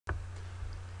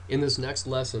In this next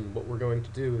lesson, what we're going to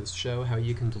do is show how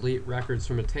you can delete records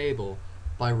from a table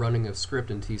by running a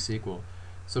script in T-SQL.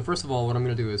 So first of all, what I'm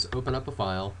going to do is open up a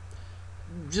file.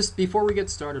 Just before we get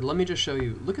started, let me just show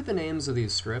you, look at the names of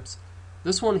these scripts.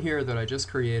 This one here that I just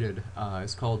created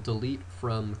is called delete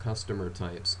from customer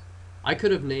types. I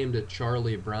could have named it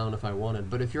Charlie Brown if I wanted,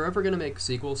 but if you're ever going to make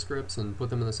SQL scripts and put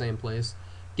them in the same place,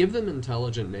 give them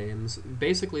intelligent names.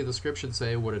 Basically, the script should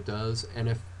say what it does, and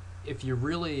if you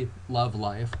really love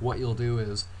life, what you'll do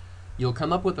is you'll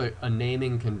come up with a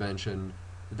naming convention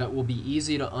that will be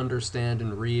easy to understand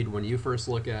and read when you first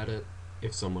look at it,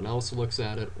 if someone else looks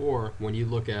at it, or when you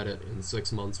look at it in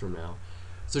 6 months from now.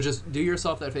 So just do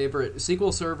yourself that favor.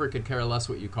 SQL Server could care less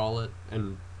what you call it,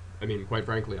 and I mean, quite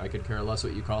frankly, I could care less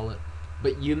what you call it,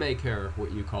 but you may care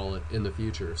what you call it in the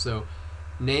future. So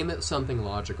name it something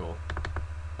logical.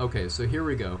 Okay, so here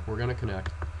we go. We're going to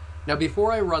connect. Now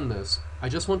before I run this, I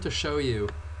just want to show you,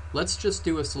 let's just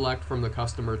do a select from the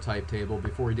customer type table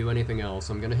before we do anything else.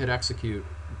 I'm going to hit execute.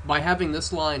 By having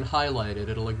this line highlighted,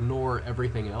 it'll ignore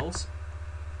everything else.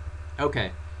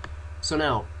 Okay, so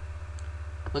now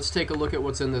let's take a look at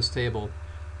what's in this table.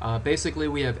 Basically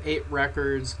we have 8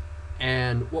 records,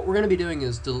 and what we're going to be doing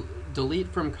is delete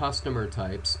from customer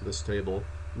types, this table,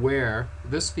 where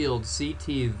this field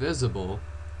CT visible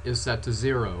is set to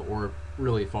 0, or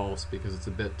really false because it's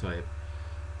a bit type.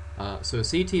 So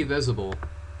CT visible,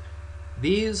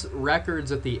 these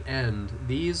records at the end,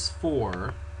 these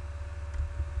 4,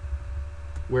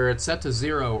 where it's set to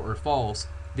 0 or false,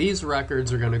 these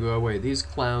records are going to go away. These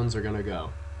clowns are going to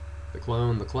go. The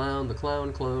clone, the clown, the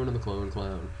clown, clone, and the clone,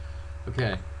 clown.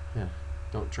 Okay, yeah,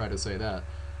 don't try to say that.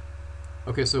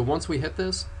 Okay, so once we hit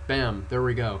this, bam, there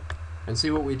we go. And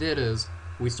see what we did is,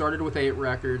 we started with 8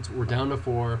 records, we're down to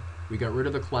 4, we got rid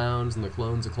of the clowns and the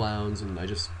clones of clowns, and I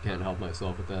just can't help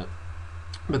myself with that.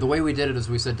 But the way we did it is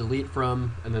we said delete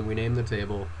from, and then we name the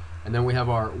table, and then we have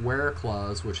our where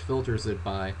clause, which filters it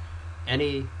by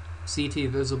any CT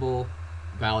visible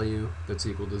value that's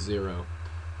equal to 0.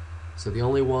 So the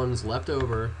only ones left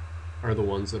over are the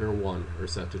ones that are 1 or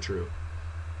set to true.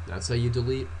 That's how you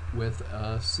delete with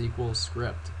a SQL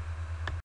script.